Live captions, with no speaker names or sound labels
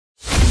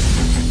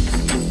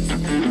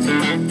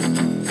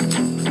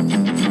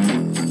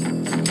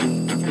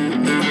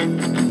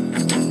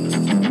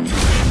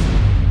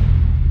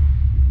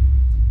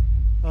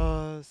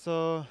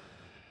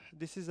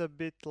this is a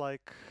bit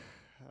like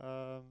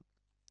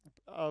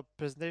a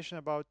presentation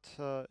about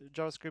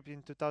JavaScript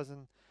in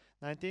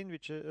 2019,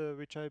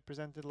 which I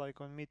presented like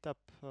on Meetup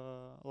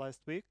last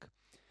week.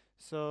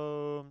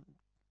 So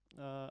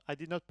I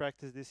did not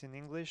practice this in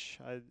English.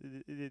 I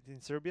did it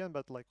in Serbian,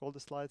 but like all the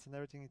slides and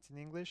everything, it's in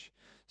English.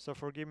 So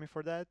forgive me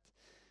for that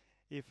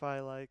if I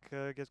like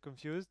get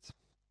confused.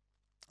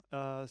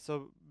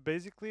 So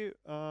basically,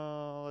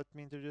 let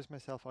me introduce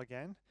myself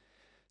again.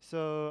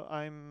 So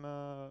I'm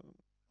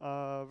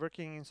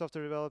working in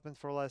software development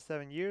for the last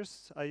 7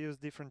 years. I use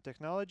different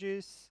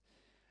technologies.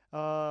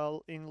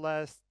 In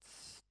last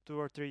 2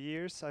 or 3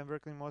 years, I'm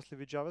working mostly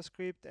with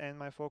JavaScript, and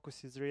my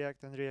focus is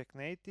React and React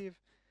Native.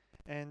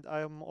 And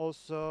I'm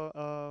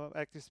also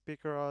active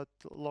speaker at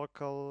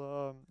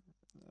local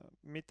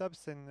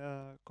meetups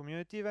and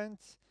community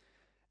events.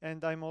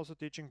 And I'm also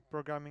teaching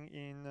programming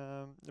in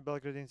the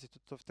Belgrade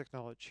Institute of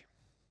Technology.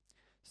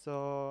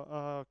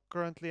 So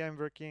currently I'm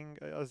working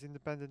as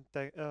independent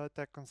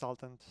tech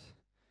consultant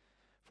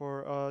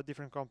for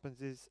different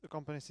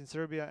companies in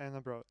Serbia and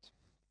abroad.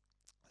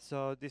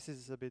 So this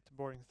is a bit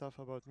boring stuff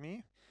about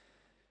me.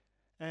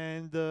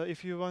 And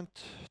if you want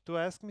to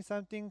ask me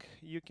something,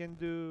 you can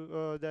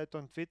do that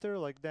on Twitter,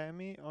 like DM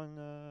me on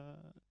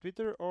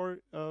Twitter, or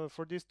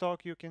for this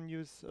talk you can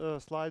use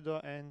Slido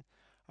and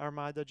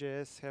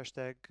Armada.js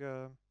hashtag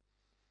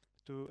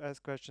to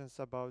ask questions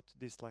about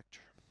this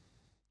lecture.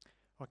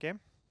 Okay?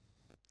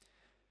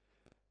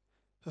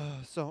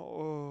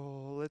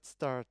 Let's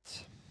start.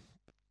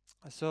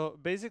 So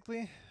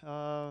basically,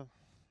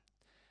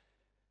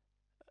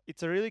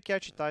 it's a really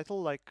catchy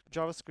title, like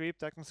JavaScript,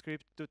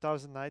 ECMAScript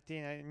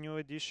 2019, a new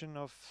edition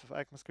of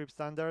ECMAScript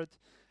standard.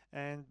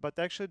 But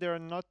actually there are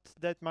not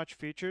that much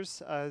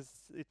features as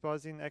it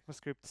was in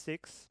ECMAScript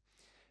 6.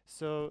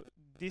 So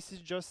this is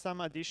just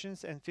some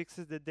additions and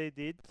fixes that they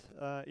did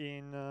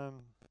in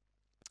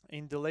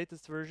the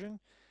latest version.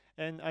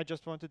 And I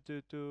just wanted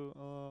to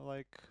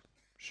like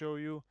show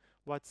you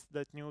what's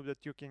that new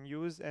that you can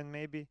use, and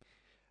maybe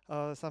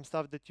some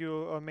stuff that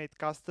you made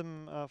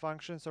custom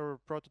functions or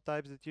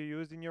prototypes that you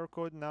used in your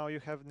code, now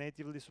you have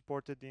natively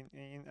supported in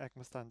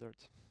ECMA standard.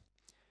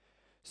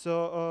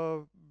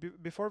 So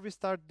before we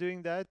start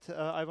doing that,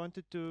 I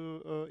wanted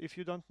to, if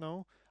you don't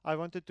know, I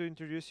wanted to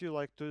introduce you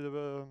like to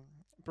the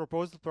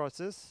proposal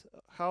process,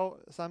 how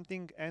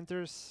something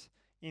enters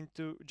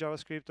into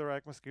JavaScript or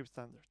ECMAScript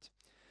standard.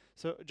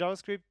 So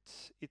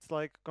JavaScript, it's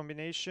like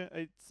combination,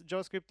 it's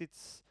JavaScript,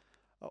 it's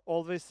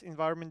always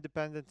environment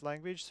dependent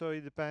language, so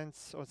it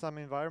depends on some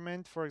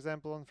environment. For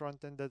example, on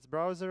front end that's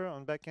browser,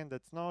 on back end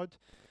that's Node.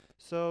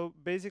 So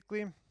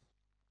basically,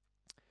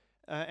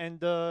 and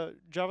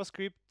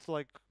JavaScript,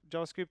 like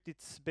JavaScript,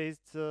 it's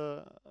based,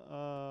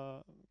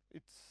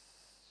 it's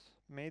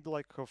made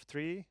like of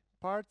 3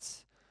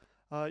 parts.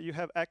 You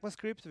have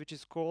ECMAScript, which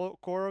is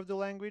core of the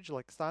language,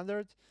 like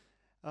standard.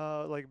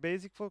 Like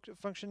basic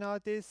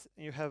functionalities.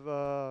 You have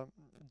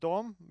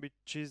DOM,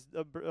 which is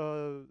a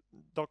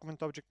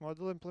document object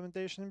model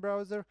implementation in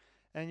browser,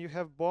 and you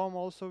have BOM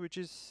also, which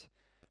is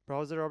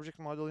browser object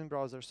model in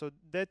browser. So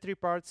that 3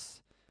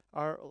 parts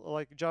are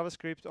like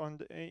JavaScript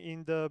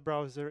in the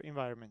browser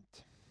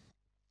environment.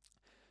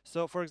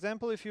 So for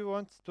example, if you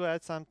want to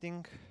add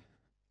something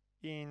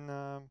in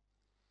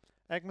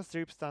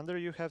ECMAScript standard,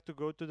 you have to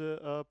go to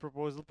the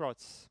proposal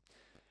process.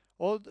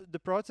 The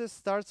process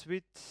starts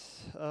with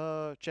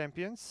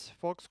champions,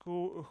 folks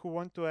who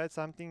want to add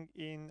something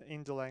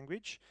in the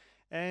language,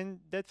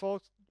 and that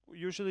folks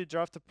usually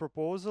draft a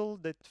proposal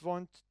that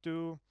want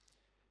to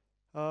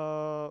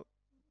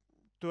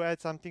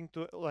add something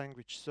to a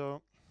language.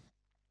 So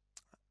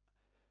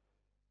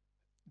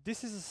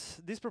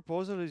this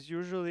proposal is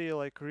usually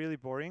like really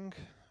boring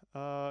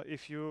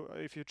if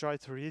you try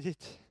to read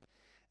it.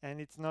 And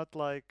it's not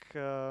like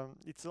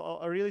it's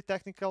a really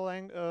technical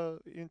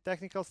in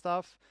technical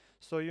stuff,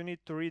 so you need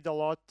to read a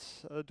lot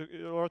of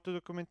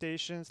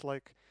documentations,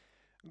 like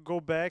go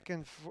back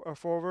and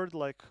forward,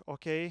 like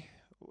okay,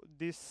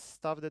 this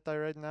stuff that I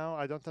read now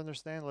I don't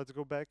understand, let's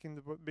go back in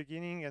the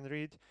beginning and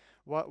read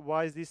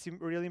why is this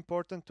really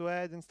important to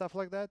add and stuff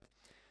like that.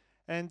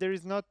 And there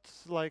is not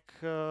like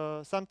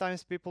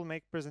sometimes people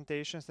make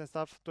presentations and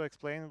stuff to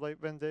explain like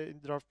when they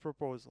draft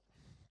proposal,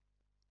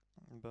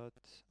 but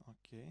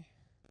okay.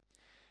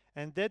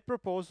 And that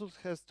proposal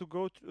has to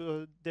go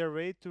their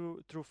way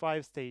through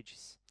 5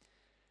 stages.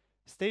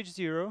 Stage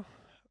 0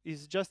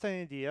 is just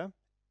an idea,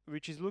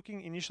 which is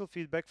looking initial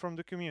feedback from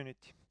the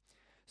community.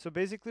 So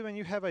basically, when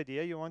you have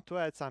idea, you want to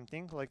add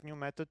something like new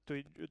method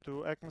to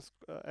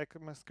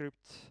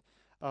ECMAScript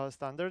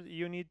standard,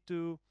 you need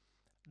to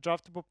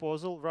draft a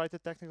proposal, write a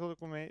technical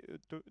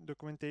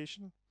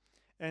documentation,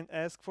 and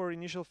ask for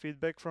initial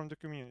feedback from the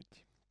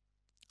community.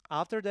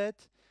 After that,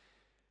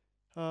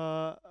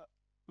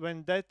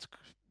 when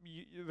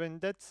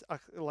that's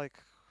like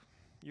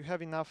you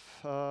have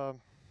enough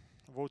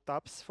vote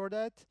ups for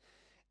that,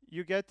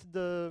 you get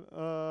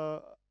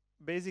the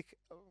basic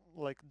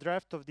like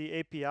draft of the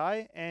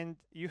API, and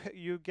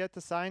you get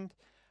assigned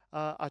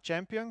a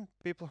champion,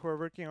 people who are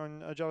working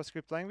on a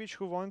JavaScript language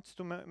who wants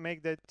to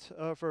make that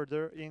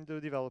further into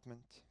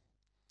development.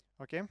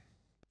 Okay.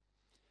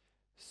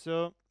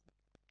 So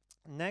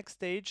next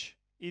stage,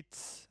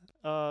 it's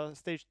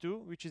stage 2,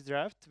 which is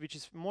draft, which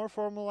is more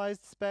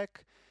formalized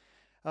spec.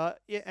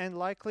 And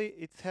likely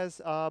it has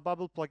a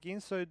bubble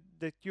plugin so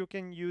that you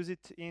can use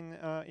it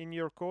in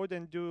your code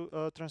and do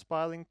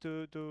transpiling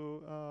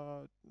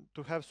to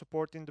have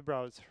support in the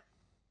browser.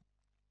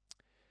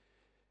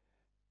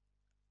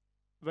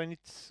 When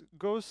it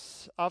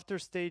goes after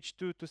stage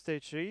 2 to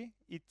stage 3,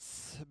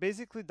 it's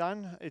basically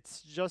done.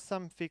 It's just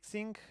some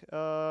fixing.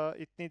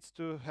 It needs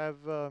to have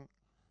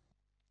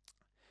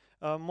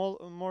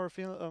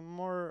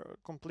more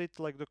complete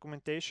like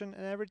documentation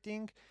and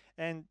everything,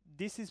 and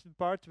this is the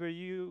part where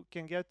you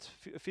can get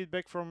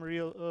feedback from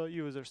real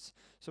users.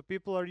 So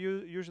people are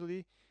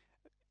usually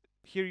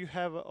here. You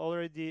have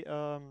already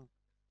a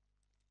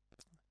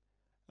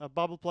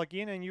bubble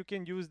plugin, and you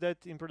can use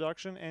that in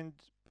production, and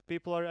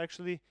people are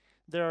actually,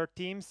 there are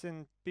teams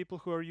and people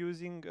who are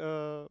using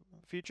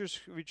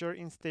features which are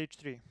in stage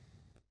 3.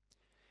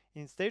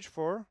 In stage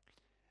 4,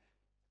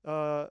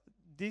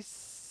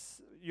 this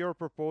your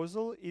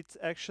proposal, it's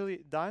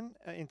actually done,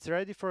 it's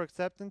ready for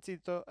acceptance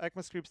into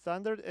ECMAScript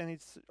standard, and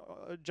it's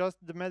just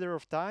the matter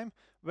of time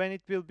when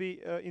it will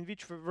be in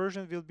which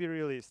version will be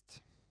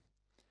released.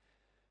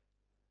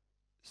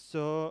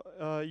 So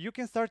you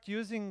can start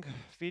using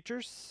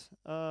features,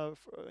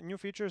 new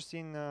features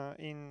in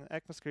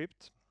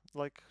ECMAScript,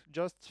 like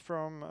just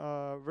from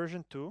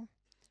version 2,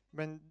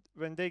 when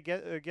they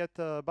get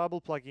a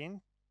bubble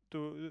plugin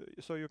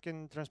so you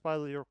can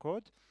transpile your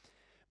code.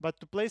 But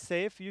to play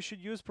safe, you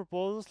should use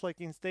proposals like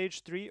in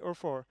stage 3 or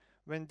 4.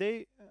 When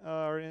they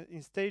are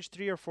in stage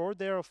 3 or 4,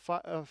 they are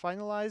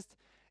finalized.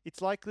 It's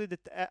likely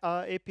that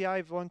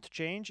API won't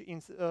change.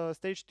 In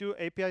stage 2,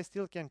 API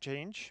still can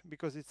change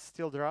because it's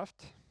still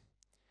draft.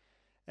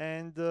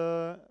 And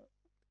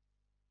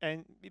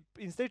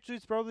in stage 2,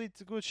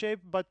 it's good shape,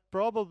 but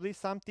probably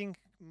something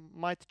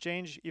might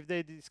change if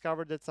they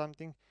discover that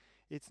something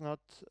it's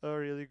not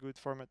really good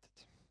formatted.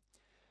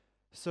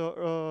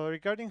 So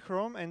regarding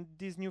Chrome and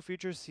these new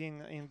features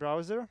in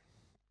browser,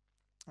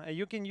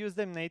 you can use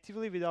them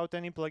natively without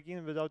any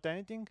plugin, without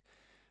anything,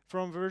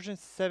 from version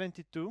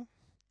 72.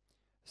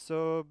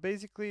 So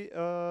basically,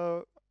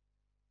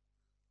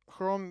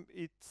 Chrome,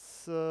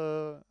 it's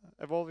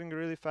evolving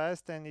really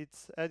fast and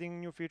it's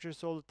adding new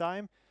features all the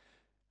time.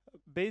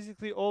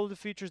 Basically, all the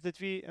features that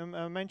we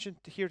mentioned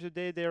here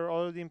today, they are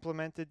already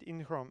implemented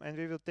in Chrome, and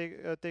we will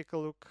take a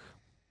look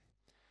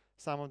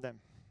some of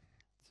them.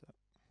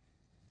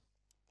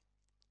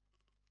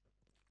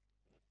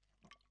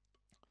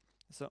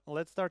 So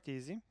let's start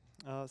easy,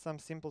 some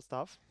simple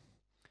stuff.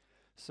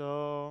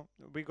 So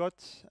we got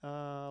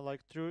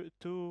like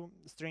two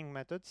string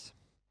methods,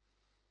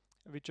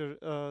 which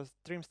are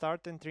trim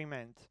start and trim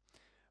end.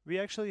 We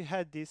actually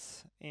had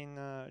this in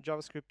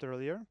JavaScript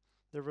earlier.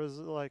 There was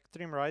like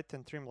trim right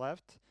and trim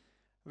left,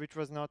 which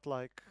was not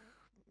like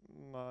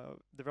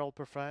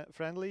developer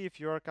friendly. If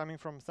you are coming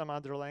from some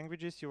other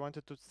languages, you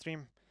wanted to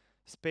trim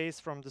space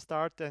from the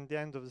start and the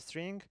end of the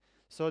string,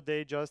 so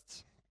they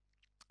just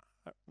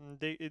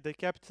they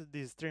kept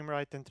this trim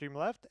right and trim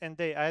left, and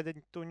they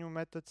added two new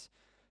methods,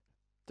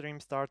 trim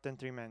start and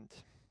trim end.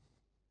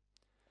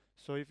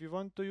 So if you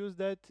want to use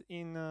that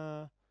in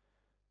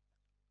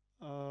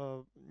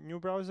new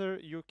browser,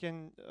 you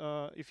can,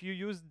 if you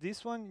use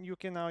this one, you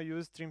can now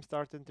use trim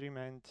start and trim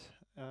end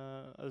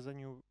as a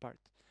new part.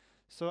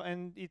 So,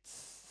 and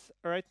it's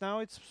right now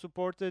it's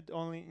supported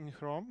only in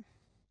Chrome,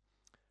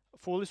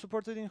 fully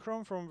supported in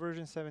Chrome from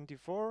version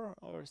 74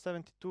 or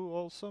 72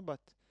 also, but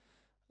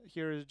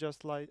here is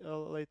just like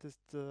latest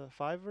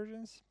 5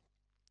 versions.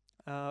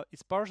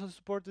 It's partially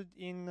supported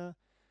in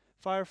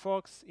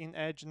Firefox, in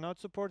Edge not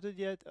supported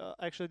yet.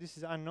 Actually, this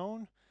is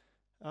unknown.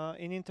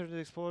 In Internet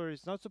Explorer,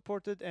 it's not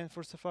supported, and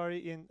for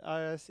Safari in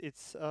iOS,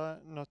 it's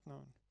not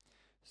known.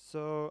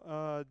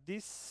 So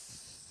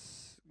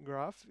this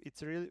graph,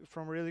 it's really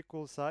from a really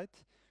cool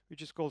site,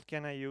 which is called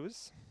Can I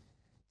Use?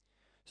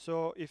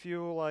 So if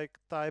you like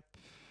type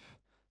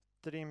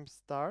trim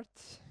start,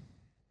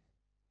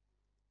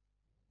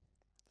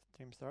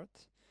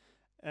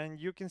 and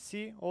you can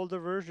see all the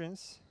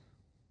versions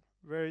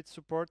where it's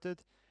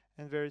supported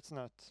and where it's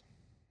not.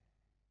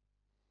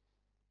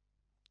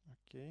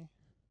 Okay.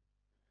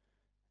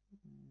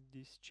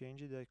 This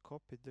changed, I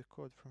copied the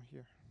code from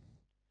here.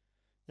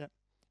 Yeah.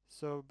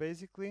 So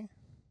basically,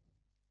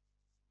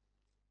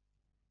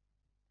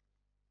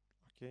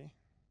 okay.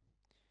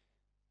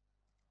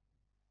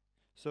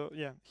 So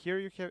yeah, here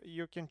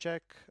you can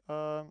check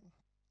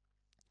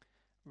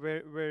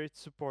where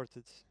it's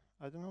supported.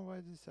 I don't know why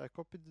this. I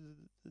copied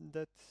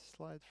that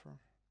slide from.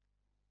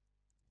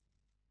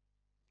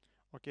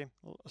 Okay,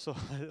 so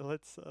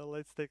let's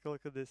take a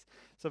look at this.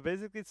 So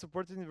basically, it's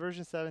supported in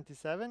version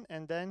 77,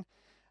 and then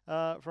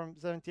from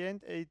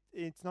 78,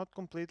 it's not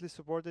completely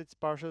supported. It's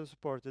partially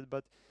supported.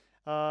 But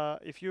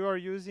if you are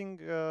using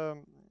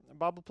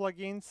Bubble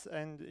plugins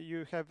and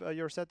you have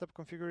your setup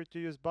configured to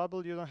use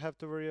Bubble, you don't have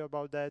to worry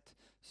about that.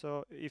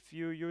 So if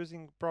you're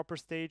using proper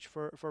stage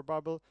for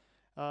Bubble,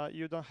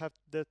 you don't have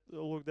to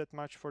look that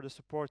much for the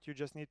support. You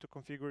just need to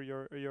configure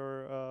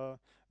your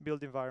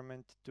build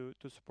environment to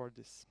support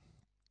this.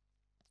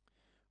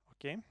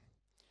 Okay.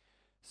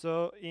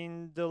 So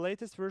in the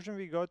latest version,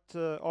 we got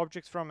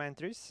objects from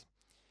entries.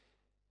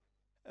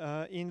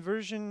 In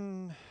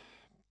version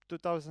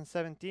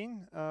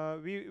 2017,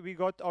 we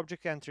got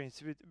object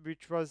entries,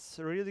 which was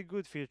a really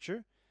good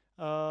feature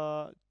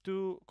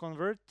to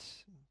convert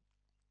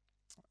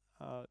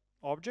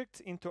objects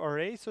into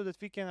arrays so that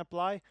we can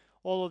apply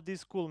all of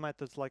these cool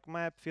methods like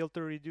map,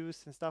 filter,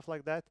 reduce, and stuff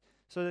like that,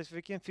 so that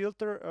we can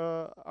filter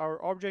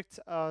our objects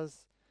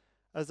as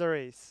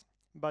arrays.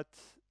 But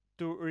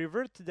to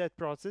revert that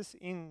process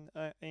in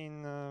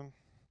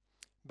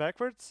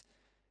backwards,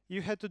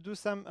 you had to do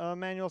some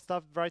manual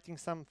stuff, writing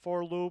some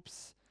for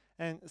loops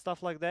and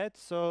stuff like that.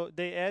 So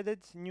they added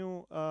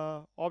new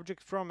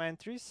object from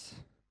entries,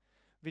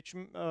 which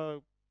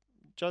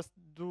just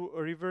do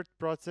a revert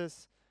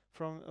process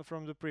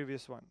from the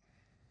previous one.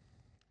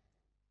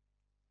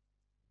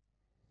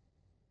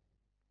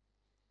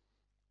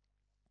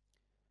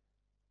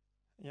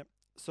 Yep.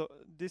 So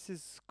this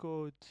is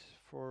code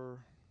for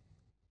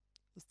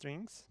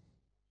strings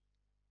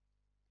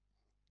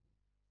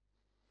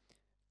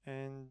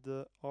and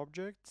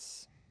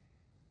objects.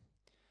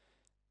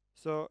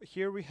 So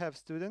here we have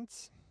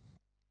students.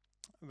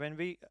 When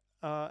we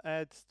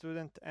add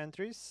student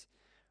entries,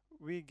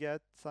 we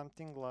get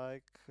something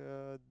like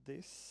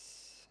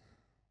this.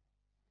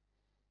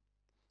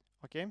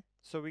 Okay,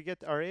 so we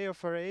get array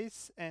of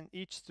arrays, and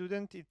each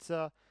student, it's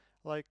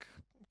like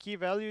key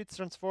value, it's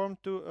transformed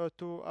to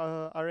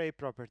array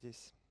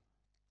properties,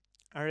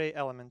 array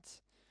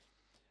elements.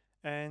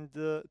 And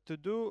to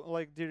do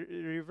like the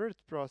revert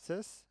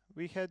process,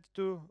 we had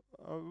to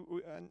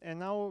and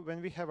now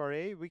when we have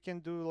array, we can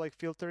do like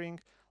filtering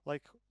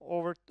like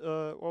over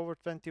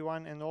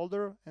 21 and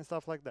older and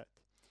stuff like that.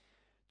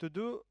 To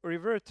do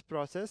revert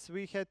process,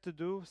 we had to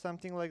do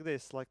something like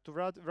this, like to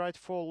write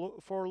for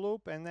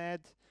loop and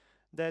add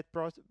that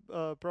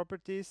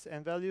properties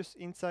and values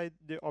inside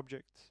the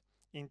object.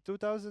 In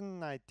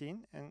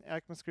 2019 and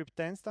ECMAScript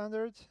 10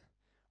 standard,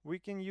 we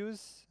can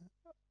use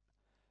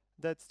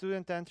that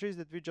student entries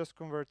that we just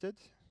converted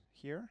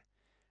here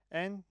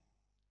and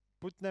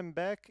put them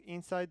back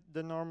inside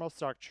the normal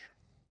structure.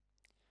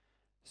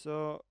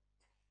 So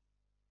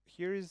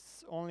here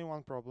is only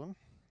one problem,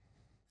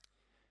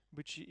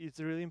 which is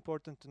really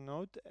important to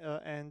note,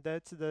 and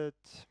that's that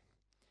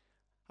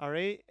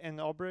array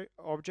and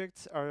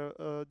objects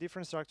are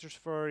different structures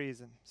for a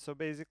reason. So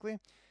basically,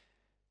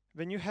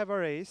 when you have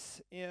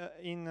arrays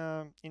in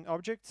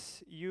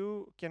objects,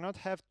 you cannot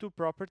have two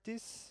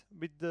properties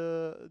with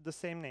the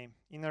same name.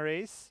 In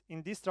arrays,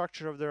 in this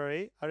structure of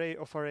the array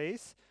of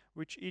arrays,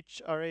 which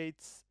each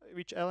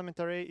element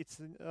array,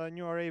 it's a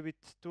new array with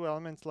two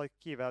elements like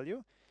key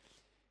value.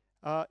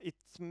 It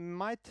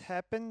might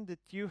happen that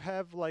you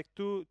have like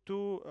two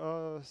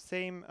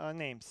same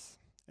names,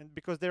 and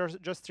because they are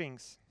just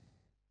strings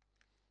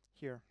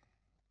here.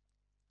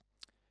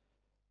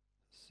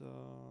 So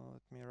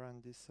let me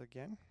run this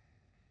again.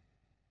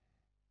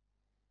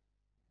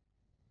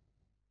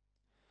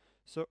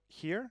 So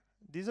here,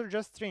 these are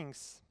just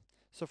strings.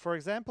 So for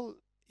example,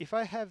 if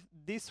I have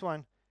this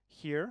one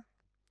here,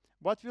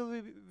 what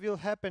will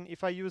happen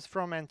if I use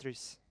from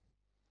entries?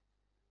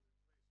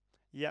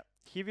 Yeah,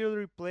 he will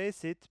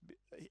replace it,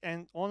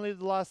 and only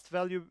the last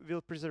value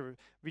will preserve,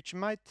 which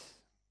might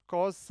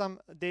cause some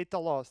data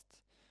lost.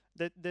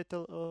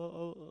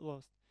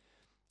 Lost.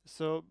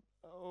 So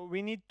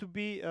we need to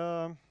be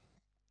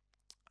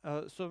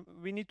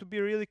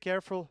really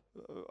careful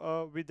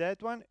with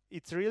that one.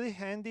 It's really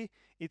handy.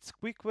 It's a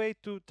quick way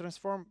to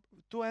transform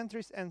two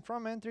entries and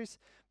from entries,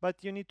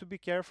 but you need to be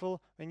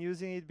careful when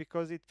using it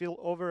because it will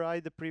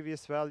override the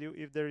previous value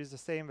if there is the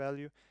same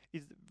value.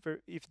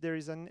 If there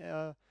is an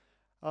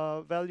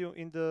value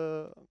in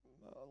the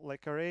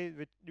like array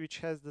which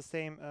has the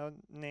same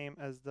name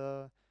as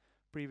the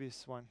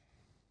previous one.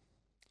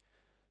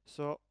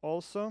 So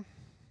also,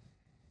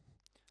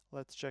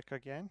 let's check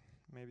again.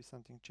 Maybe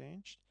something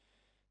changed.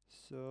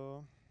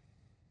 So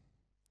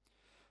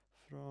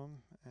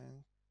from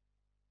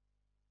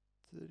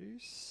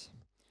entries,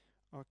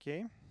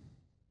 okay.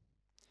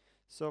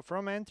 So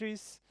from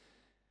entries,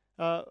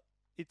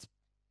 it's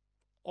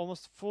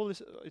almost fully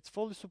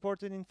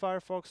supported in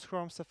Firefox,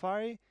 Chrome,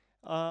 Safari.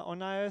 On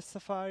iOS,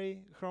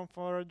 Safari, Chrome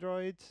for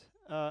Android,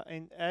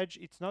 and Edge,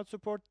 it's not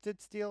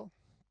supported still.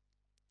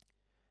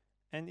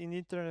 And in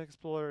Internet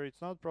Explorer,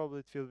 it's not. Probably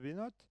it will be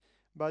not.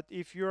 But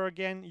if you're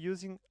again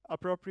using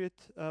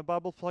appropriate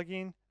Bubble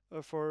plugin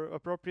for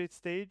appropriate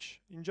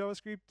stage in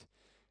JavaScript,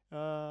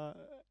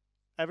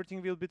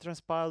 everything will be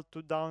transpiled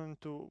down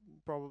to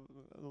probably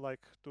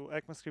like to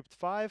ECMAScript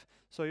 5.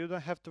 So you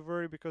don't have to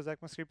worry because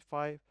ECMAScript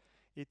 5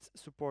 it's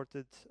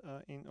supported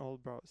in all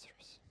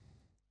browsers.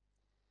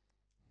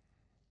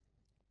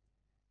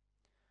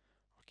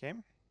 Okay.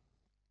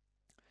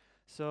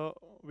 So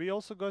we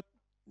also got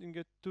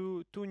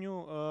two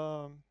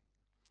new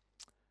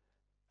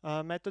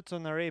methods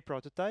on array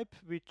prototype,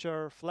 which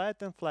are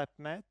flat and flap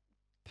map.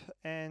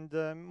 And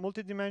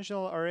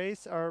multidimensional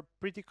arrays are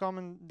pretty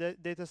common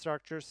data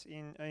structures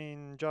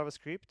in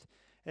JavaScript,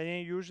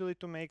 and usually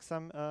to make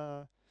some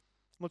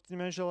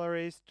multidimensional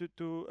arrays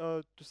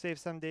to save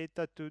some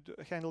data, to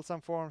handle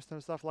some forms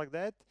and stuff like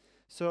that.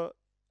 So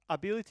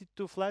ability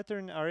to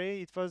flatten an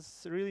array, it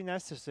was really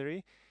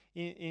necessary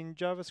in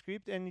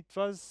JavaScript, and it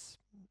was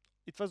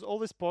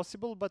always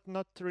possible, but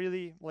not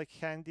really like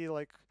handy,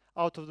 like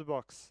out of the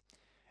box.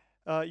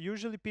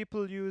 Usually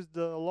people use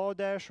the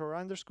Lodash or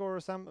underscore or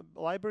some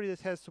library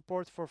that has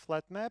support for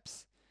flat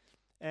maps,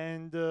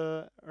 and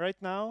right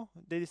now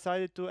they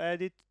decided to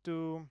add it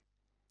to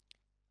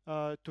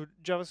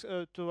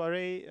to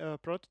array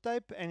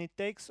prototype, and it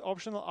takes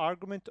optional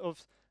argument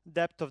of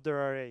depth of the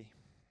array.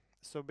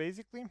 So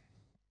basically,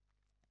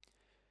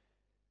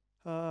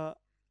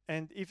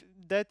 and if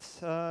that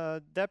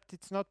depth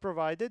it's not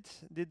provided,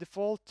 the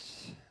default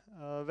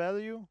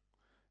value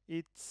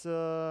it's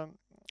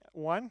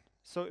 1.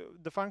 So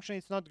the function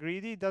is not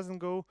greedy, it doesn't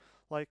go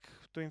like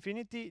to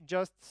infinity,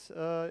 just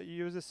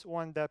uses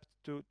 1 depth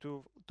to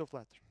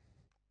flatten.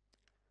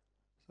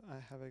 So I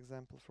have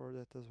example for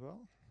that as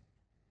well.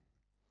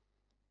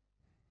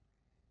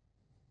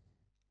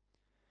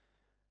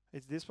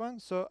 It's this one.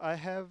 So I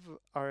have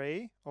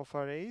array of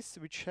arrays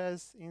which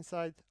has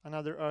inside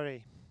another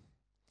array.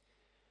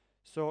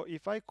 So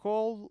if I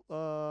call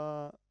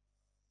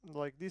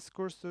like this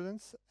course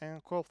students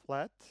and call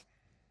flat,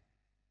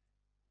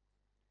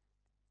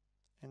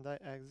 and I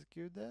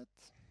execute that.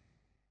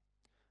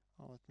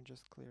 Oh, let me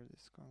just clear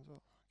this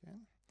console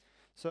again.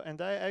 So, and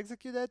I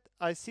execute that,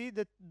 I see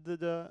that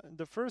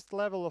the first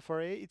level of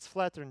array, it's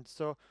flattened.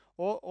 So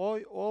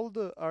all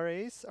the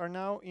arrays are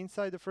now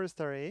inside the first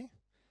array.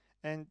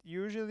 And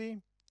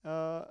usually,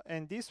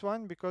 and this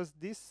one, because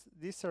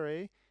this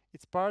array,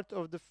 it's part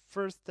of the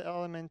first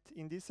element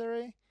in this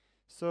array.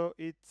 So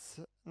it's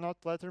not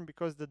flattened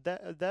because the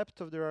depth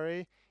of the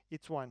array,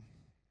 it's 1.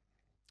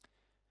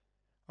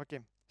 Okay.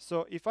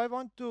 So if I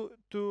want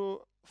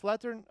to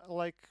flatten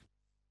like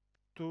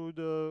to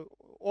the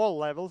all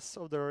levels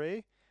of the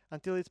array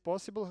until it's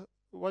possible,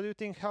 what do you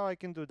think how I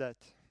can do that?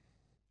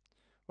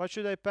 What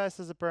should I pass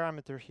as a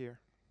parameter here?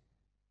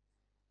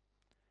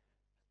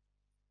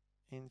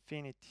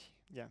 Infinity.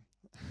 Yeah.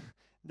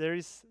 There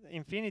is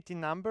infinity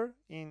number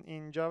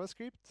in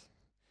JavaScript.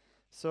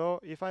 So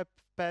if I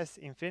pass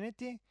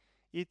infinity,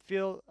 it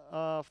will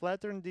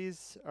flatten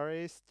these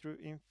arrays through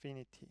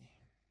infinity.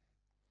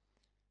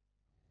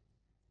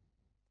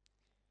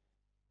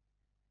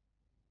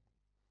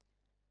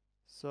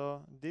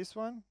 So this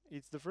one,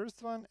 it's the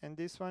first one, and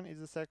this one is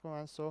the second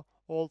one, so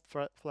all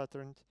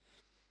flattened.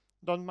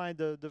 Don't mind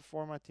the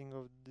formatting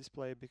of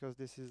display, because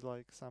this is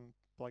like some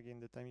plugin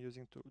that I'm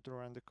using to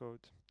run the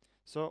code.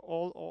 So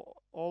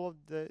all of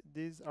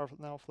these are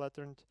now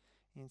flattened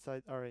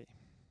inside array.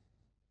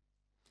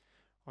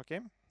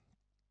 Okay.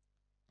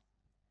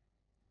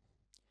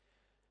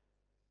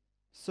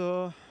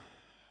 So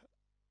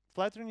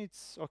flatten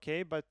it's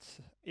okay, but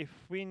if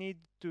we need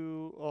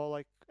to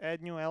like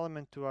add new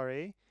element to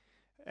array,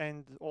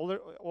 and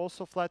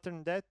also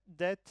flatten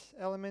that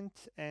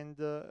element and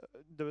the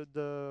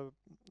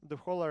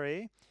whole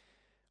array,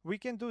 we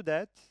can do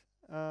that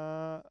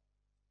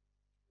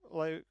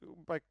like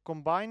by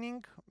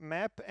combining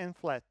map and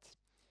flat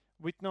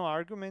with no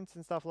arguments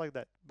and stuff like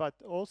that. But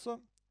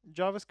also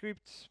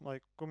JavaScript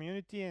like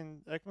community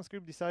and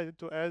ECMAScript decided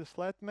to add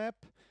flat map,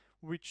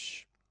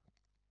 which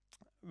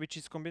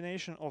is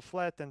combination of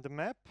flat and the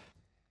map.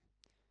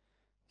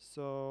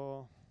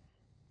 So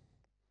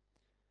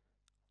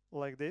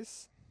like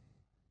this.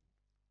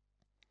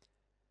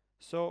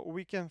 So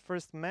we can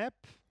first map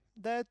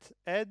that,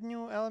 add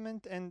new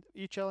element, and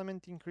each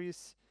element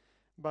increase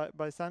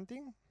by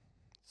something.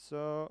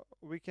 So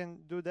we can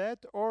do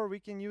that, or we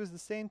can use the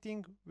same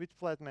thing with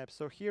flat map.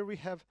 So here we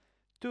have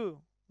 2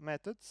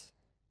 methods,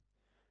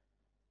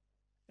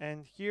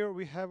 and here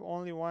we have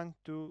only one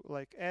to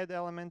like add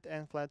element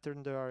and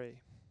flatten the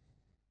array.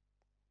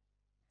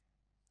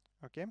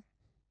 Okay.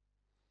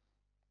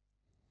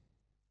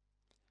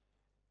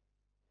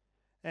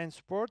 And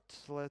support,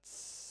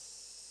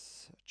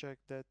 let's check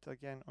that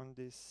again on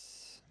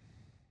this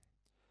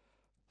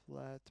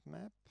flat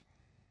map.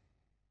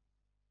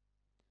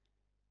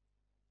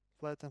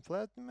 Flat and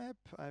flat map,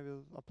 I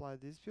will apply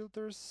these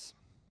filters.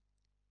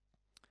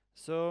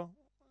 So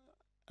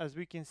as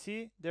we can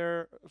see,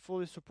 they're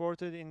fully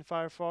supported in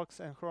Firefox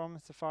and Chrome,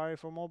 Safari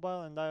for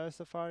mobile, and iOS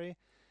Safari,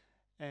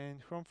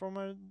 and Chrome for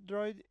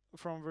Android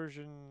from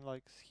version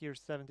like here's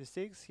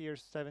 76,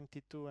 here's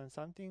 72 and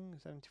something,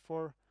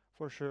 74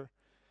 for sure.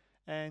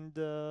 And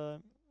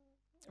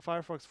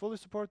Firefox fully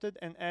supported,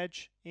 and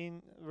Edge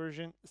in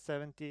version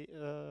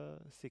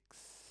 76.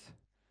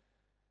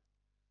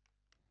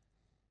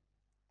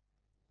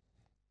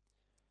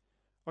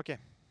 Okay,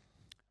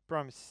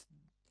 promise.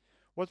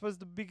 What was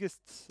the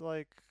biggest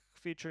like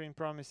feature in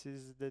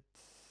promises that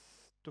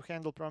to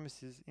handle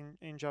promises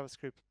in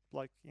JavaScript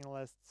like in the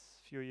last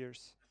few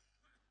years?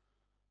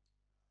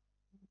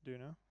 Do you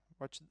know?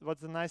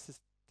 What's the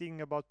nicest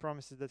thing about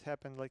promises that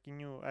happened like in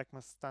new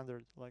ECMAScript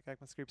standard, like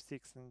ECMAScript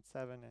 6 and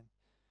 7 and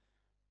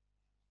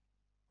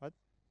what?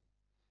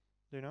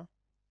 Do you know?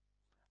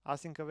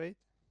 Async await?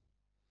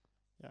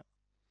 Yeah.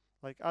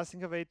 Like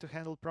async await to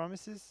handle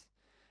promises,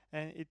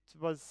 and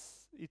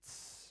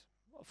it's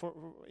for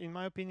in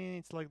my opinion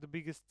it's like the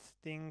biggest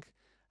thing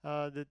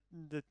that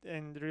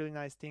and really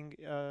nice thing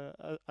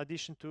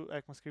addition to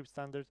ECMAScript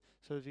standard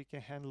so that we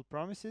can handle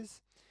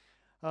promises.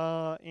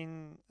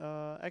 In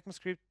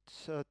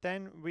ECMAScript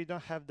 10, we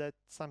don't have that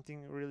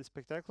something really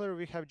spectacular.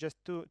 We have just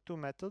two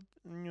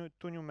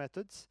new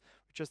methods,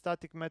 which are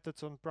static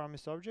methods on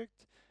promise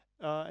object.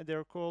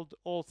 They're called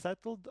all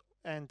settled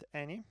and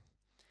any.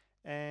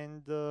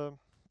 And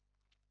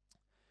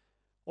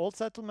all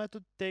settled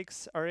method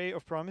takes array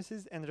of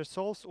promises and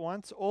resolves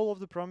once all of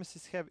the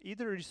promises have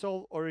either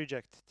resolved or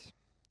rejected.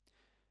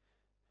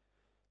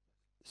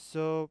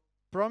 So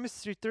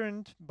promise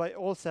returned by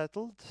all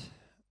settled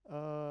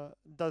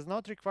does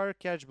not require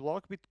catch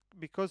block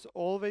because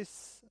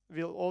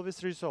will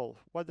always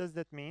resolve. What does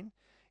that mean?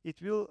 It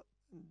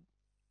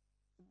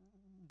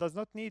does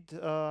not need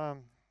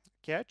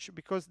catch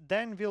because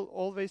then will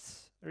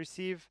always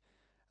receive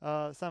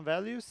some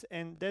values,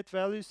 and that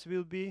values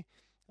will be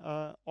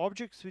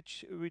objects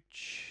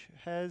which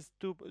has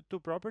two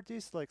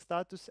properties like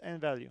status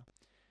and value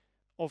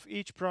of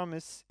each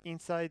promise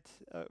inside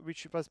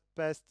which was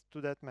passed to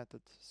that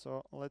method.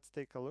 So let's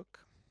take a look.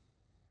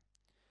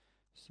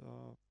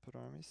 So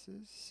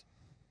promises.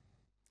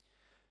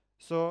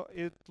 So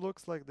it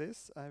looks like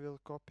this. I will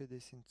copy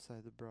this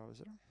inside the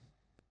browser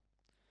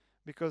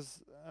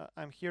because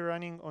I'm here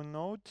running on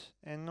Node,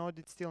 and Node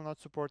is still not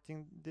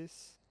supporting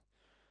this.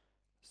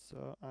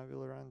 So I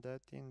will run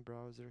that in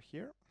browser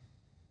here,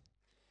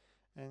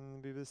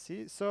 and we will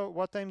see. So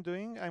what I'm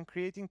doing, I'm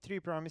creating 3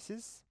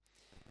 promises,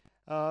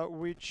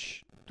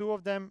 which 2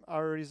 of them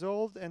are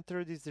resolved and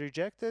third is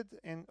rejected,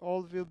 and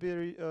all will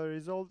be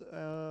resolved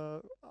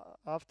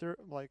after,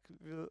 like,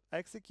 will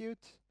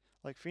execute,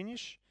 like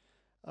finish,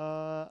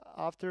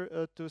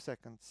 after 2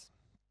 seconds.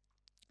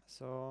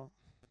 So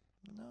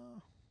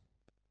no.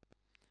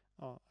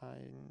 Oh, I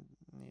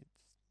need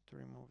to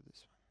remove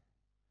this one.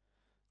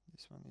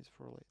 This one is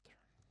for later.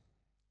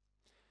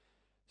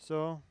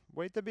 So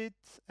wait a bit,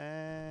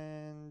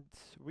 and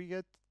we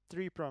get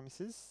 3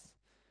 promises.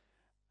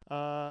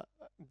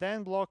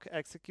 Then block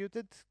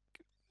executed.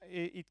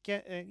 It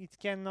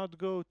cannot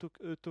go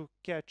to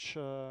catch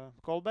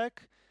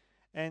callback,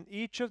 and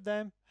each of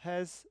them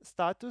has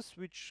status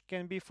which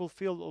can be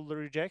fulfilled or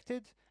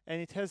rejected, and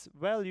it has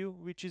value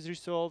which is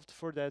resolved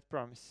for that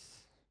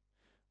promise.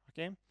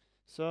 Okay,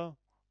 so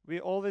we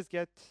always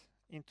get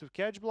into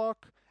catch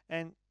block,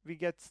 and we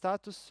get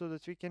status so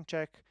that we can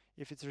check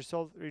if it's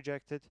resolved,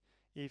 rejected,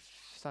 if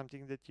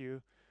something that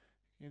you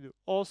do.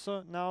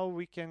 Also, now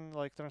we can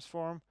like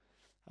transform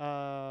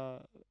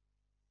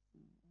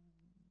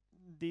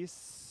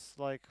this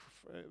like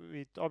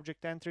with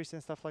object entries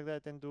and stuff like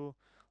that, and do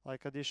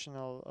like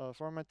additional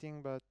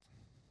formatting, but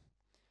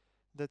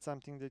that's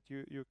something that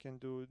you can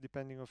do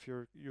depending of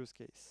your use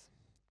case.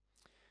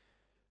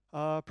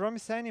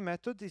 Promise any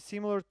method is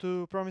similar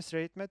to promise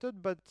rate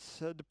method, but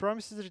the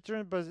promises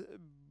returned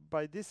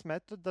by this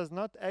method does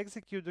not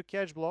execute the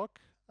catch block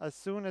as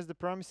soon as the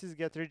promises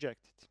get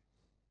rejected.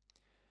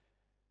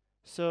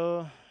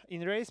 So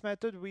in race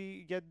method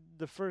we get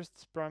the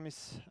first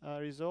promise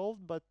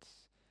resolved, but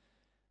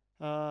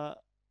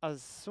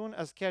as soon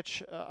as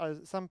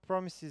some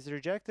promise is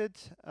rejected,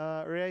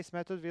 race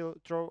method will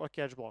throw a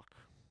catch block.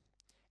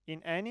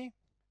 In any,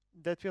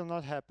 that will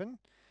not happen.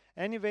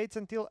 Any waits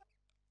until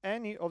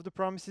any of the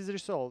promises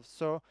resolved.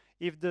 So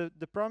if the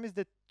promise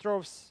that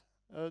throws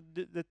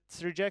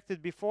that's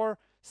rejected before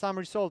some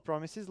resolved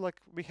promises, like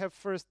we have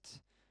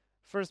first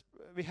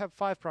we have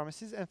 5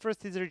 promises and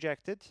first is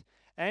rejected,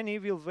 any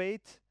will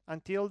wait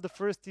until the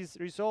first is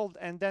resolved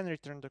and then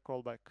return the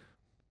callback.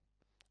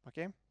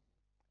 Okay,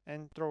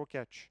 and throw a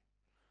catch.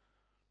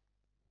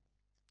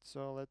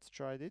 So let's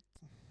try it.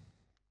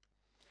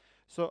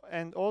 So,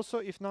 and also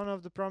if none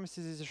of the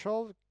promises is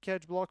resolved,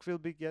 catch block will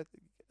be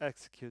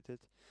executed.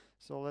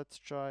 So let's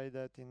try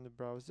that in the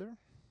browser.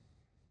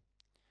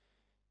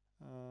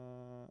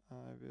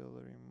 I will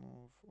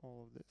remove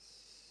all of this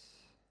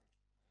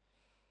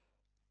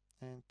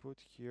and put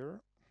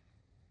here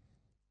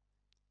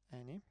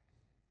any.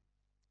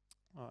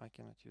 Oh, I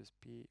cannot use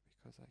p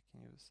because I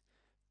can use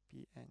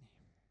p any.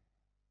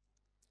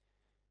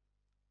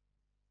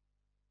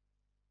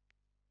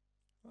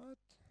 What?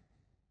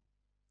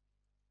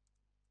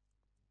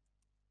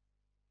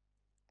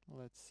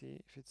 Let's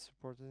see if it's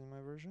supported in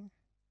my version.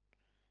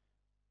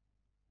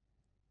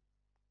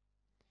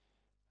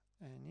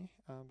 Any,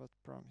 but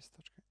promise.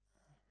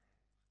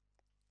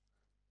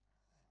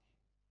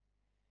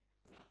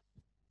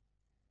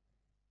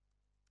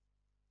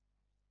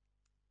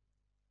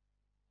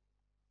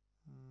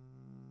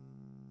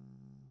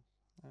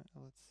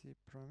 Let's see,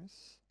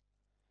 promise.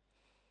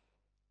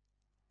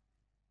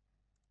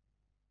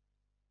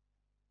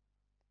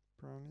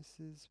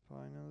 Promises,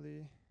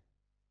 finally.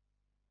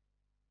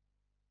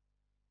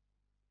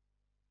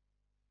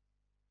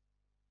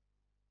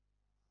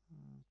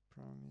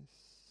 promise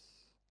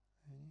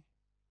any.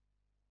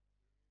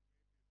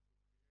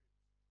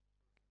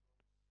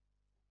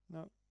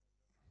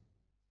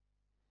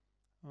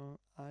 No,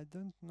 I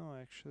don't know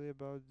actually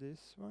about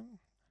this one,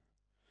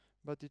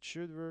 but it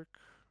should work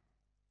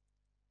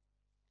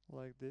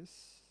like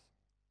this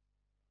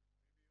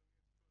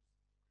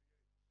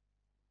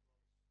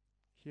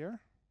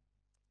here.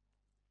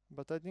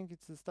 But I think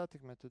it's a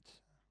static method.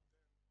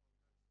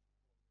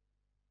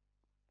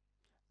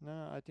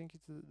 No, I think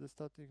it's the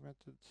static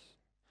method.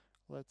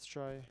 Let's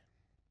try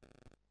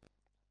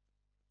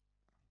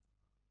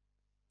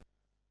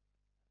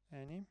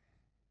any.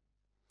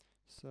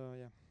 So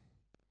yeah,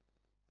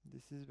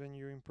 this is when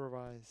you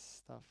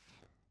improvise stuff.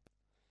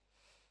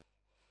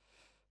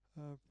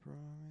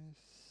 Promises.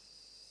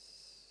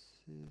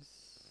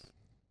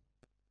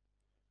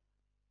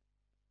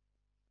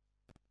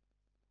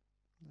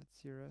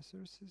 Let's see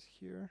resources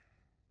here.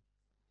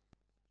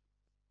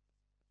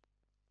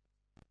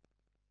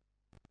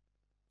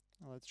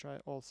 Let's try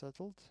all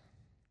settled.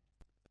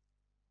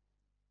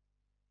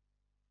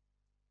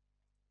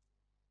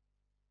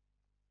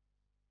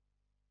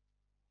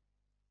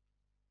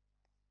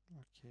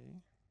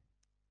 Okay.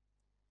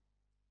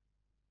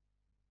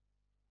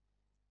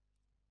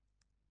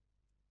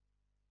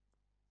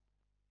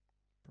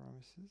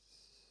 Promises.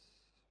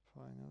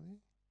 Finally.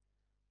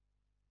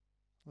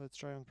 Let's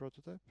try on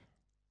prototype.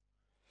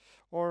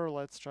 Or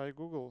let's try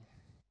Google.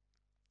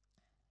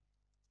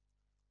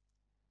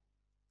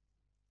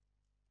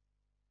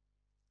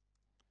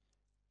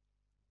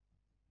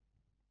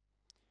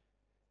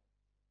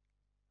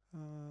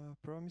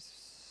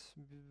 Promise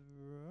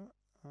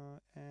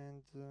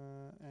and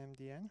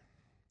MDN.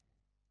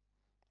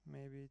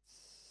 Maybe it's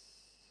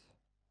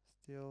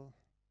still.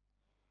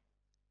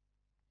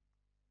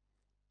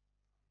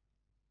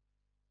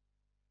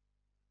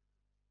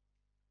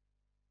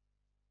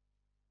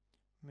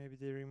 Maybe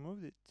they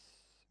removed it.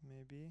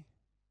 Maybe.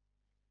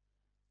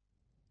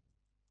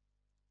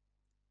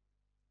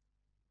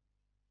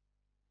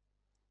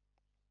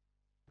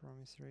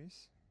 Promise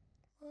race.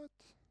 What?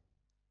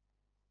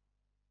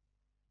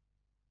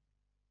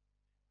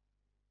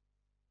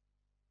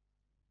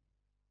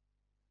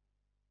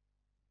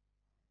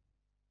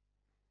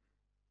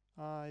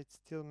 It's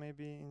still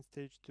maybe in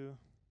stage 2.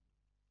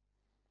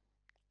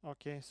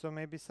 Okay, so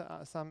maybe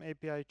some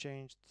API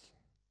changed.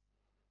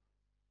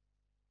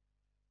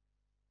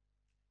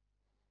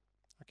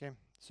 Okay,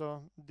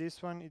 so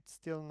this one it's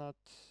still not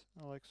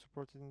like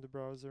supported in the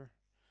browser,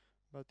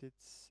 but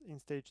it's in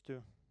stage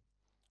 2.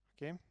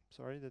 Okay,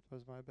 sorry, that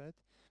was my bad,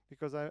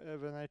 because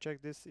when I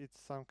checked this, it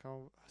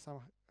somehow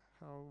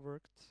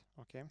worked.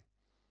 Okay,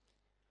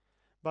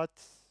 but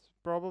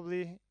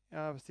probably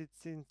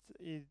since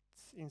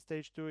it's in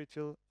stage 2, it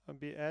will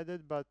be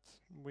added, but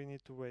we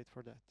need to wait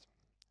for that.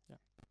 Yeah,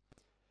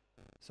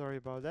 sorry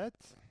about that.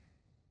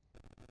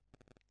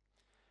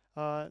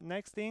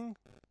 Next thing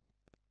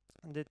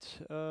that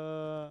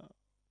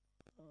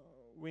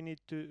we need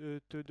to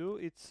do,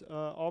 it's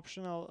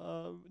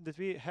optional that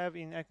we have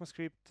in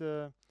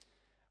ECMAScript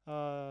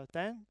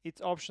 10.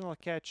 It's optional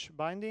catch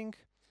binding.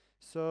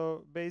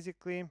 So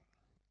basically,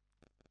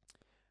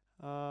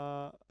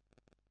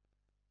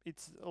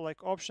 it's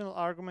like optional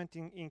argument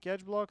in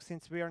catch block,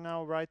 since we are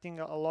now writing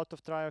a lot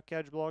of try or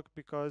catch blocks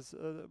because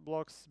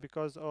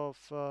of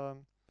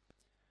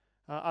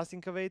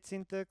async await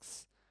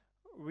syntax.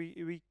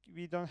 We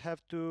don't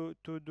have to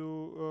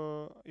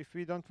do if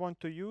we don't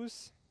want to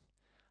use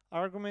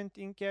argument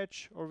in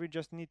catch, or we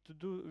just need to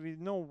do, we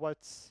know what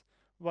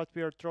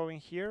we are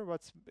throwing here,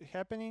 what's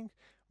happening,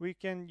 we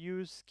can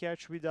use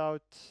catch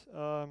without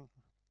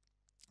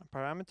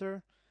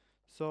parameter.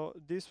 So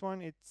this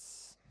one,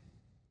 it's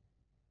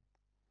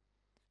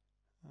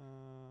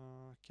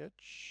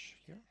catch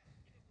here.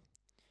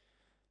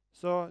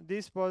 So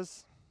this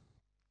was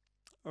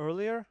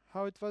earlier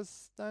how it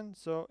was done.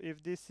 So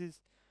if this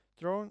is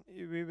thrown,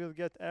 we will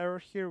get error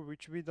here,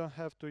 which we don't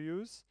have to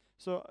use.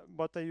 So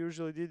what I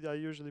usually did, I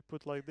usually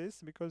put like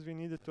this, because we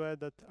needed to add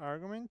that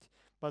argument.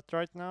 But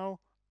right now,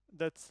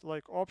 that's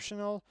like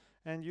optional,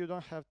 and you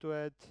don't have to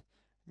add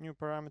new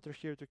parameter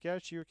here to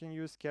catch. You can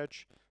use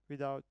catch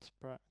without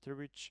parameter,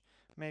 which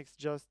makes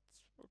just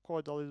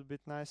code a little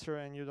bit nicer,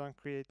 and you don't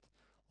create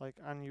like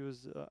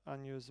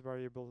unused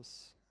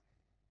variables.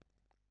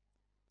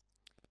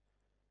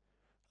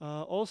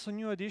 Also,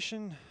 new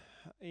addition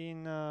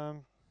in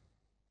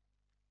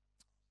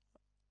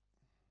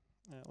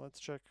let's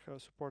check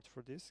support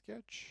for this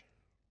catch.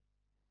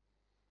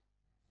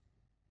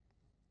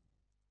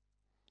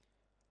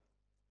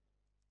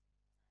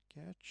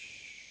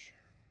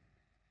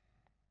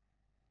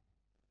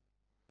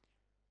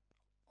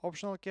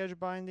 Optional catch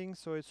binding,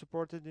 so it's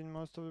supported in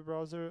most of the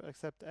browser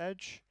except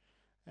Edge,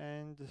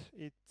 and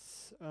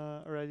it's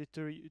ready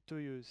to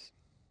use.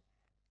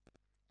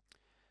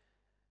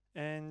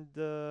 And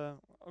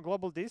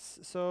global this,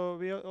 so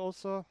we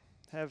also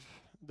have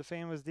the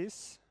famous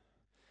this,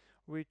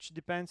 which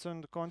depends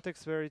on the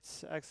context where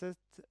it's accessed,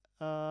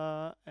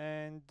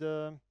 and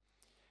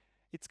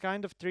it's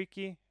kind of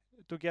tricky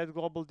to get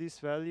global this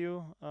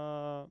value.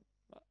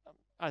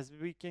 as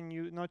we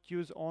can not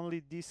use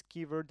only this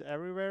keyword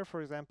everywhere.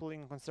 For example,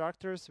 in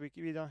constructors,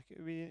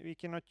 we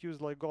cannot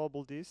use like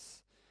global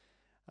this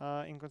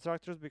in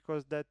constructors,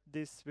 because that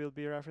this will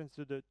be reference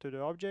to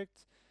the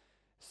object.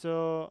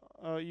 So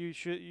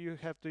you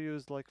have to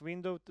use like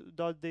window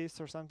dot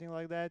this or something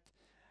like that.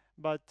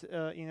 But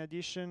in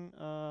addition,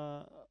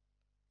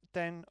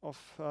 10 of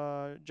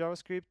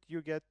JavaScript,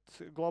 you get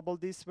global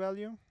this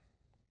value.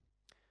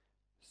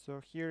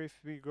 So here, if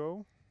we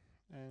go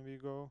and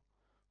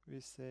we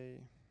say,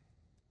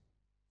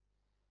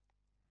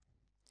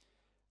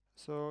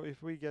 so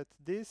if we get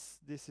this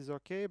is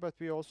okay, but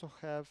we also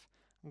have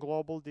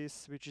global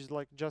this, which is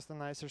like just a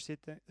nicer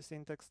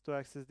syntax to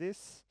access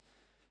this.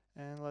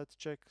 And let's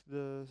check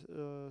the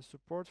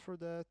support for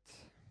that.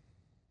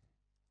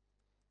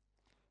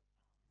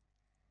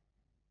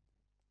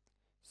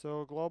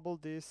 So global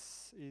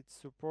this, it's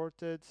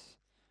supported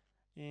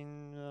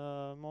in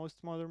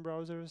most modern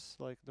browsers,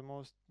 like the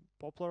most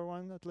popular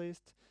one at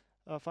least.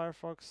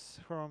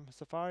 Firefox, Chrome,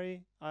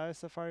 Safari, iOS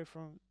Safari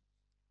from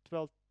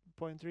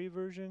 12.3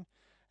 version,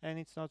 and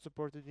it's not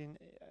supported in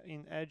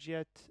Edge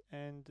yet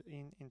and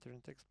in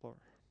Internet Explorer.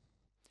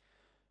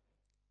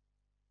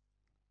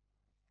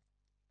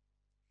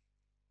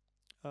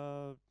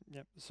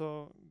 Yeah,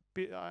 so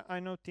I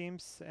know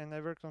teams, and I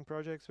worked on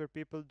projects where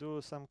people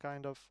do some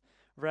kind of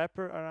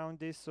wrapper around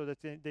this, so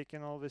that they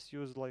can always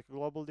use like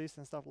global this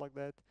and stuff like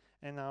that,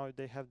 and now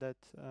they have that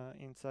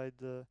inside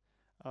the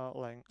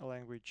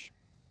language.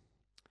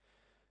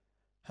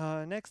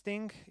 Next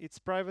thing, it's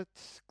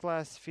private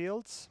class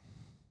fields.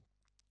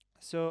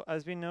 So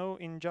as we know,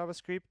 in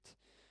JavaScript,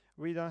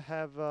 we don't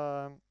have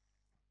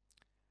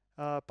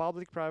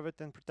public,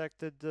 private, and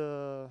protected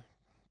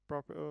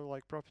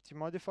like property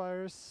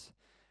modifiers,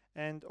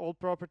 and all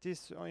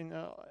properties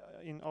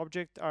in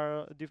object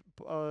are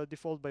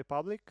default by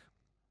public.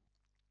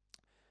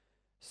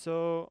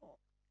 So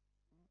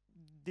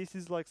this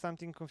is like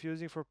something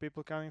confusing for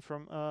people coming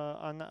from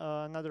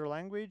another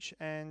language.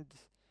 And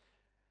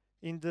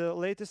in the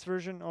latest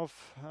version of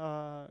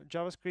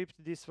JavaScript,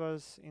 this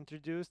was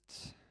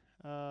introduced.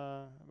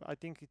 I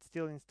think it's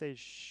still in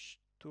stage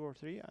 2 or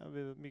 3.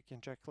 We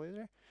can check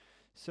later.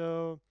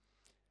 So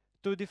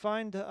to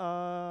define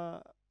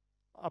a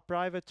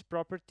private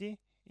property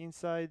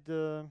inside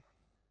the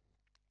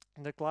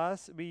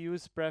class, we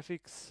use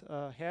prefix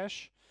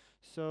hash.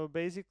 So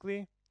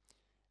basically,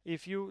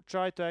 if you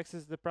try to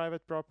access the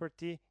private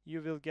property,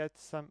 you will get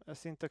a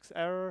syntax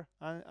error,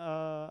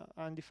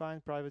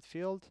 undefined private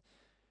field,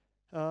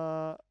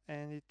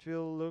 and it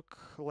will look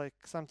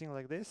like something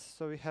like this.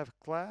 So we have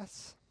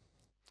class,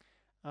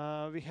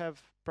 we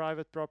have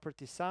private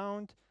property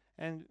sound,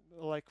 and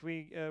like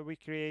we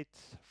create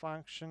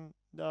function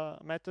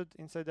method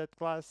inside that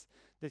class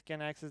that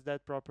can access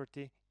that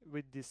property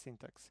with this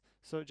syntax.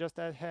 So just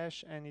add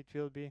hash, and it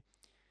will be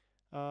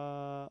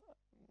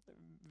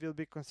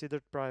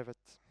considered private.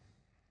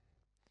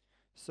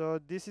 So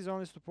this is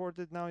only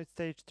supported now. It's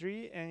stage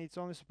 3, and it's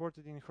only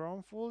supported in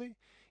Chrome fully.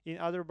 In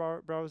other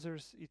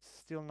browsers, it's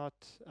still not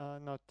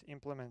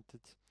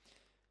implemented.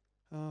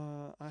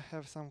 I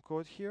have some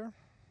code here.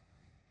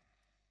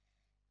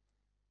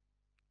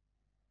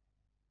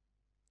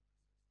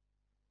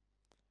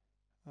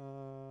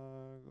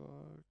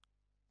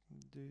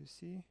 Do you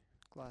see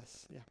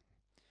class? Yeah.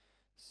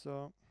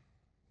 So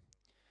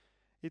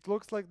it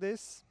looks like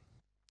this.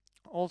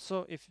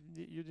 Also, if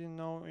you didn't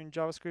know, in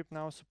JavaScript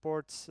now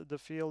supports the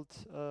field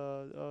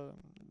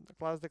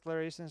class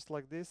declarations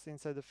like this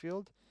inside the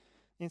field,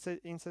 inside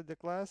the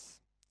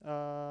class.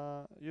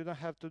 You don't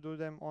have to do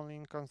them only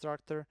in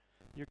constructor.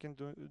 You can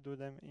do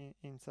them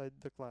inside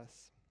the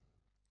class.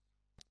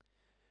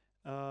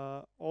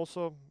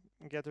 Also,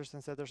 getters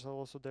and setters are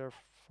also there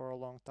for a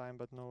long time,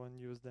 but no one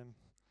used them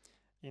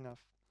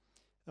enough.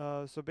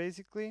 So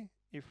basically,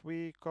 if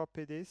we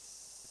copy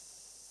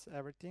this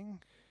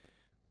everything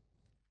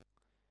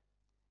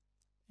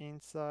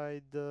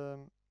inside the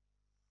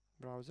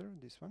browser,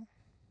 this one,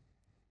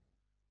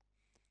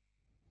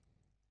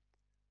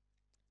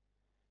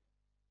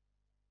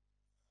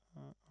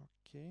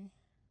 okay,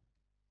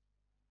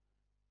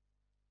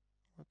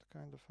 what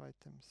kind of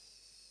items?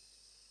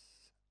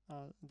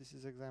 This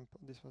was example.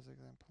 I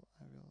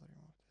will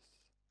remove this.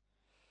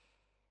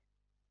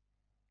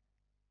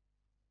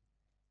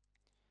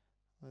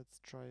 Let's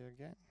try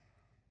again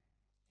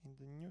in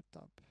the new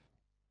tab.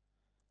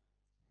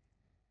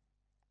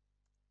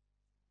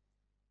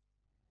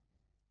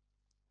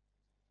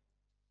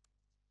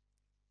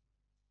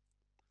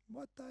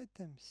 What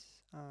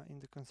items? In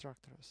the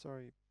constructor.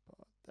 Sorry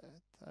about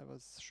that. I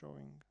was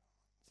showing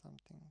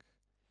something.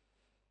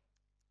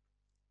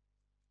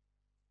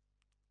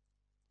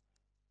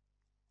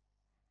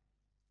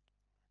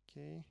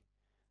 Okay,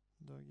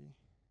 doggy.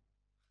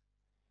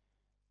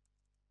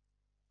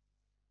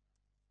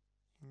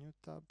 New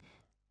tab.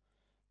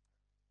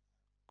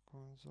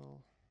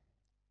 Console.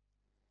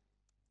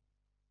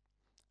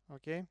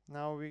 Okay,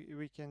 now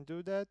we can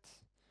do that.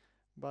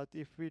 But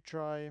if we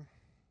try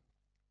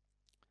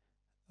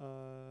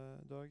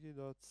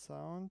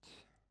doggy.sound,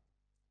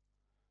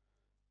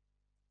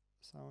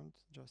 sound,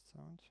 just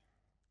sound.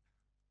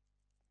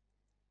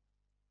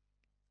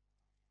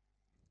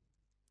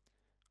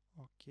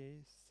 Okay,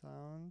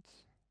 sound.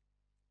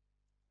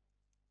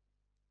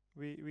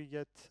 We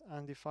get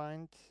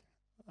undefined,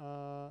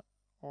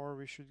 or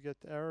we should get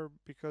error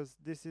because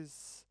this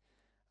is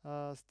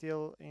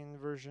still in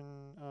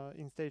version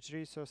in stage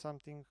 3, so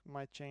something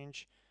might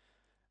change.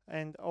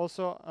 And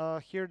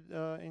also here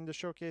in the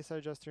showcase, I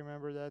just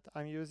remember that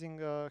I'm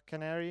using a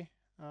Canary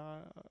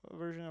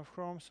version of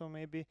Chrome, so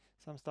maybe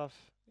some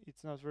stuff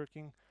it's not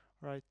working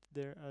right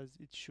there as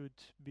it should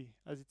be,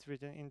 as it's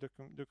written in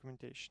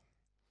documentation.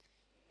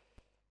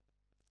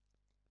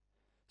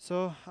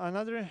 So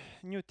another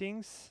new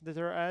things that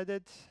are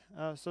added,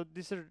 so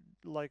these are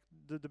like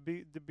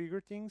the bigger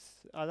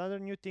things. Another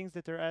new things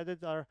that are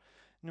added are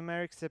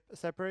numeric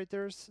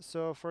separators.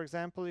 So for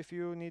example, if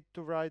you need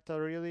to write a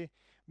really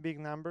big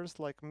numbers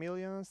like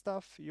million and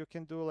stuff, you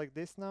can do like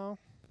this now.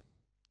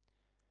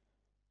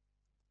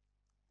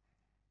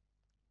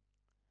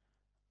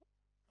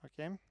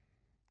 Okay.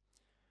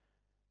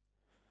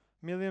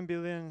 Million,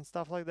 billion,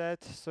 stuff like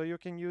that. So you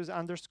can use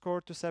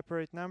underscore to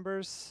separate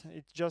numbers.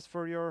 It's just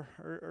for your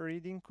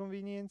reading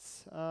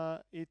convenience.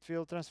 It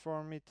will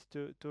transform it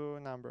to a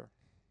number.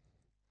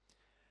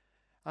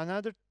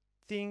 Another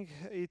thing,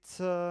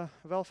 it's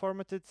well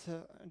formatted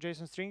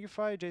JSON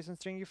stringify. JSON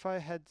stringify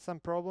had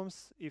some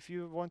problems. If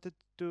you wanted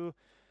to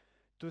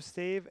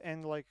save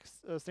and like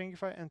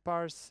stringify and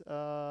parse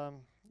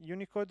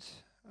Unicode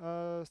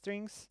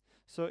strings,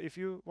 so if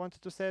you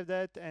wanted to save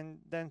that and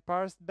then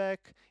parse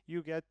back,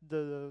 you get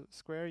the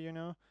square, you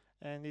know,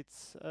 and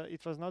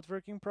it was not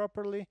working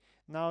properly.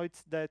 Now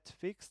it's that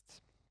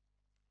fixed.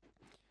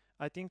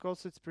 I think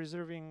also it's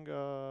preserving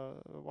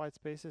white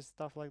spaces,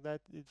 stuff like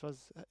that.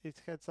 It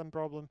had some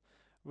problem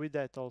with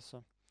that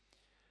also.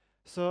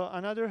 So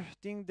another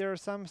thing, there are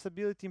some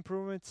stability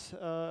improvements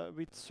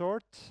with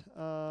sort.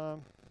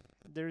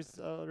 There is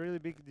a really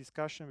big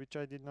discussion which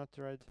I did not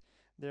read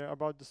there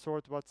about the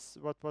sort. What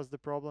was the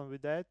problem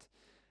with that?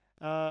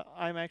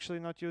 I'm actually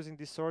not using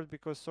this sort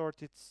because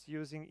sort it's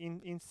using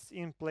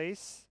in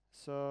place,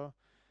 so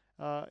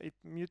it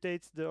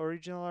mutates the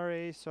original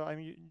array. So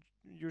I'm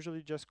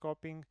usually just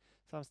copying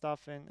some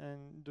stuff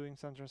and doing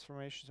some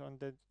transformations on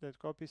that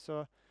copy.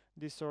 So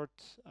this sort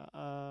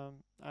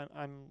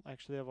I'm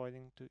actually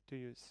avoiding to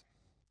use.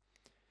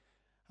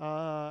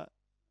 Now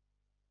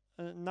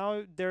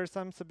there's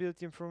some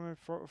stability improvement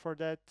for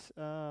that.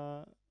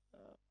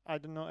 I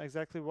don't know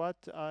exactly what.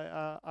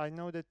 I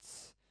know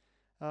that's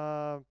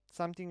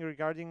something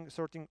regarding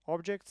sorting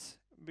objects.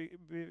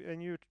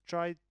 When you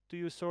try to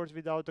use sort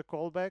without a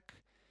callback,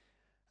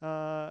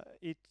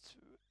 it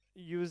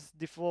use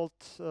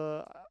default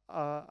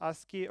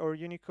ASCII or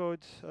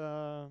Unicode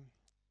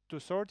to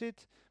sort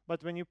it,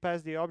 but when you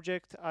pass the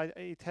object,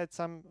 it had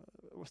some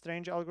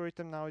strange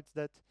algorithm. Now it's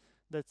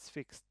that's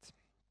fixed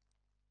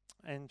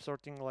and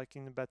sorting like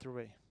in a better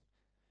way.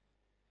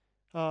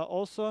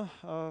 Also,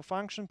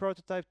 function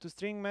prototype to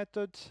string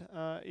method,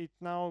 it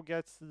now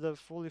gets the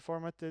fully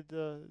formatted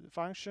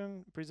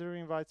function,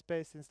 preserving white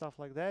space and stuff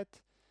like that.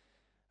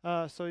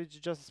 So it's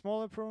just a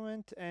small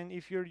improvement. And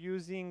if you're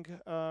using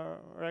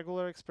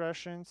regular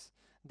expressions,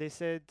 they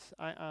said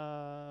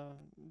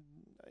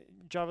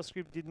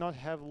JavaScript did not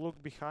have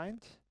look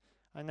behind.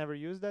 I never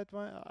used that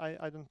one.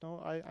 I don't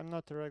know. I'm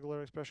not a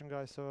regular expression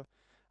guy, so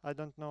I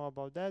don't know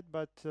about that.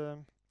 But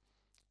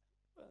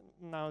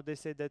now they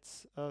say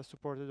that's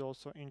supported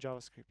also in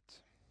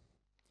JavaScript.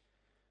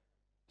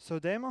 So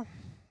demo,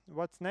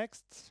 what's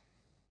next?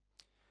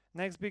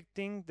 Next big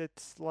thing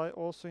that's like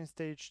also in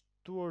stage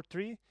 2 or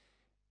 3,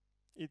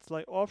 it's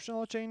like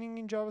optional chaining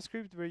in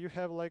JavaScript, where you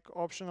have like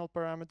optional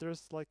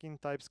parameters like in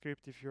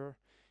TypeScript if you're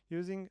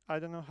using. I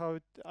don't know how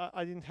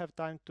I didn't have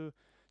time to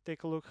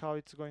take a look how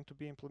it's going to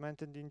be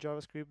implemented in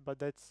JavaScript, but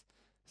that's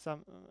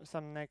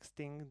some next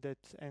thing that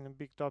and a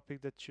big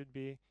topic that should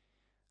be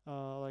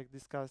like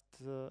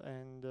discussed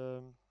and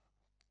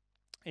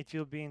it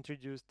will be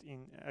introduced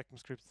in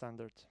ECMAScript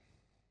standard.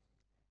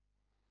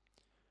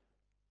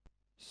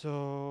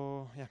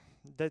 So yeah,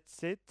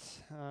 that's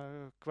it.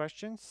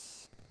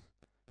 Questions?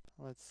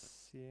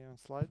 Let's see on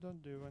Slido.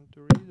 Do you want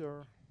to read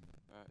or?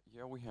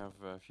 Yeah, we have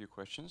a few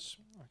questions.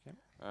 Okay.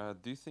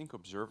 Do you think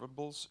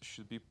observables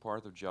should be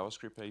part of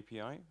JavaScript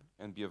API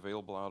and be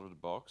available out of the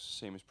box,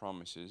 same as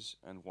promises,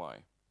 and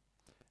why?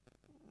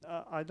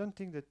 I don't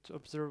think that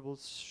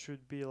observables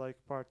should be like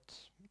part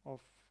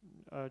of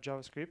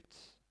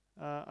JavaScript.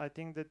 I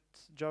think that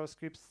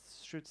JavaScript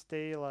should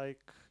stay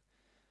like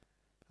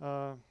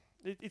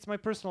it's my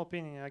personal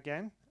opinion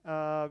again,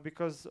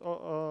 because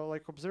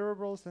like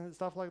observables and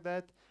stuff like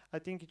that, I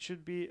think it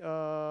should be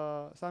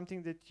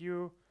something that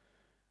you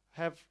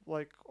have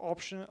like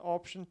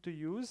option to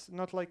use,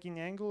 not like in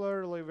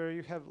Angular, like where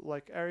you have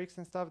like Rx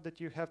and stuff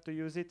that you have to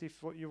use it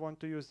if you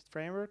want to use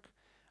framework.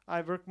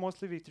 I work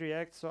mostly with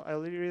React, so I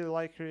really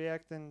like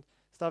React and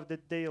stuff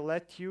that they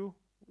let you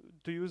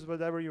to use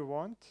whatever you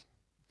want.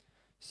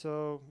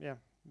 So yeah,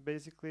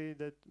 basically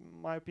that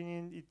my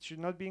opinion, it should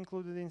not be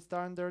included in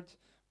standard,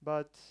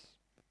 but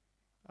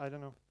I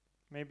don't know.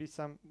 maybe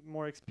some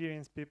more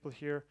experienced people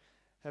here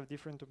have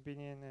different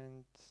opinion,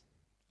 and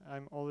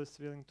I'm always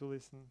willing to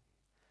listen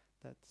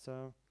that.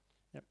 So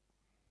yep.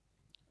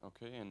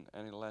 Okay, and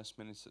any last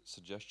minute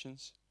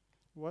suggestions?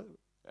 What?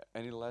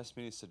 Any last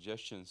minute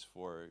suggestions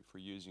for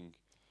using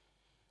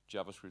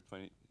JavaScript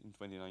 20 in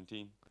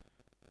 2019?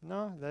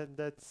 No,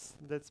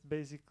 that's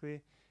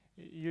basically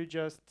you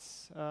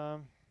just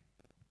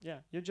yeah,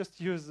 you just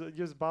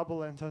use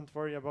bubble and don't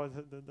worry about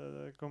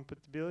the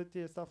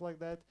compatibility and stuff like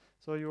that.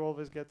 So you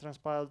always get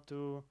transpiled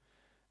to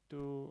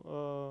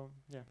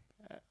yeah,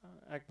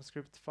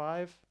 ECMAScript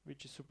 5,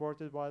 which is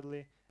supported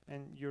widely,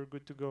 and you're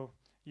good to go.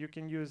 You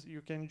can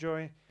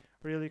enjoy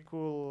really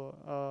cool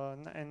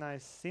and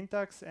nice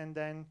syntax, and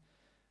then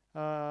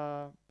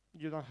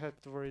you don't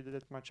have to worry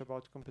that much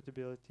about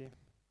compatibility.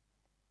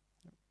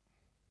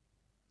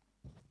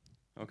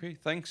 Okay,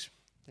 thanks.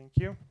 Thank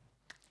you.